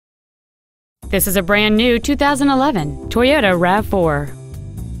This is a brand new 2011 Toyota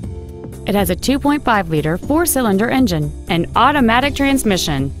RAV4. It has a 2.5-liter four-cylinder engine, an automatic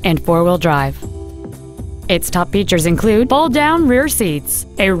transmission, and four-wheel drive. Its top features include fold-down rear seats,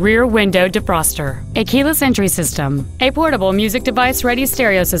 a rear window defroster, a keyless entry system, a portable music device-ready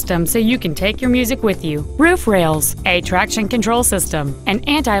stereo system so you can take your music with you, roof rails, a traction control system, an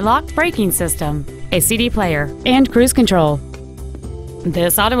anti-lock braking system, a CD player, and cruise control.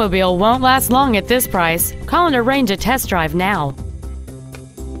 This automobile won't last long at this price. Call and arrange a test drive now.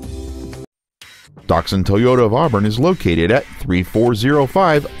 Doxon Toyota of Auburn is located at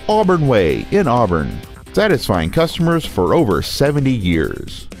 3405 Auburn Way in Auburn, satisfying customers for over 70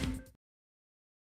 years.